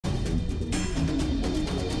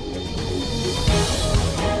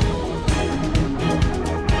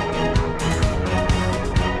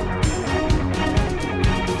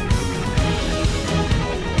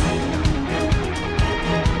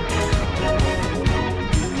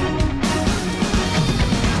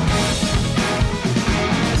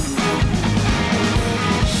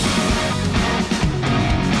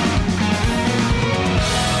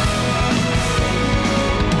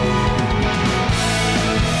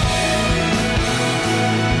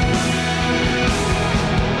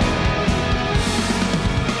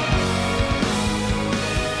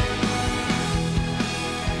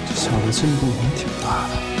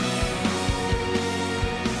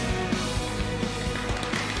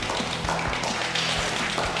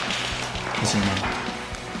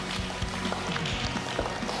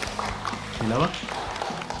来吧。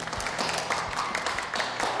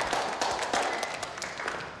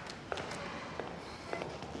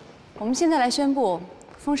我们现在来宣布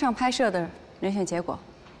风尚拍摄的人选结果：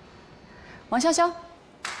王潇潇、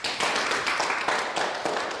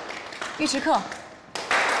尉迟克，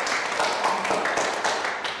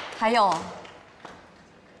还有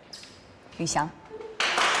吕翔。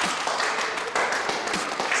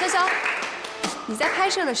潇潇，你在拍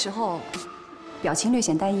摄的时候表情略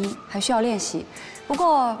显单一，还需要练习。不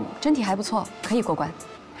过整体还不错，可以过关。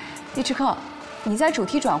尉迟克，你在主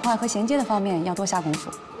题转换和衔接的方面要多下功夫。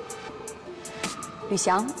 吕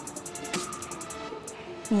翔，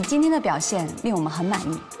你今天的表现令我们很满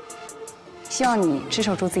意，希望你持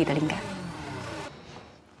守住自己的灵感。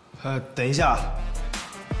等一下，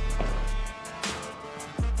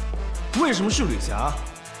为什么是吕翔？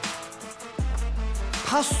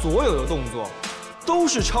他所有的动作都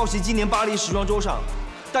是抄袭今年巴黎时装周上的，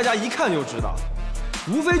大家一看就知道，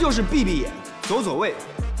无非就是闭闭眼、走走位、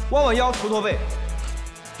弯弯腰、驼驼背，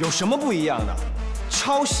有什么不一样的？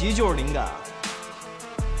抄袭就是灵感啊！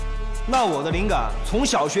 那我的灵感从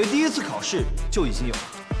小学第一次考试就已经有了，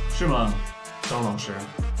是吗，张老师？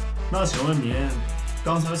那请问您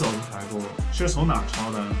刚才走的排步是从哪儿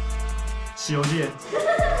抄的？《西游记》？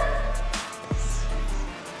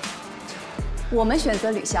我们选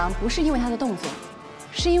择吕翔不是因为他的动作，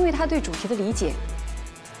是因为他对主题的理解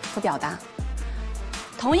和表达。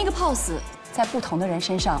同一个 pose 在不同的人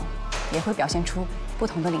身上也会表现出不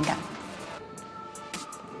同的灵感。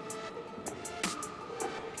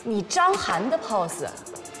 你张涵的 pose，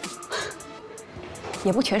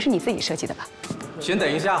 也不全是你自己设计的吧？先等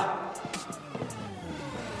一下，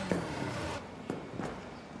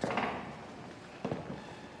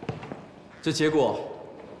这结果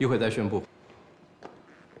一会再宣布。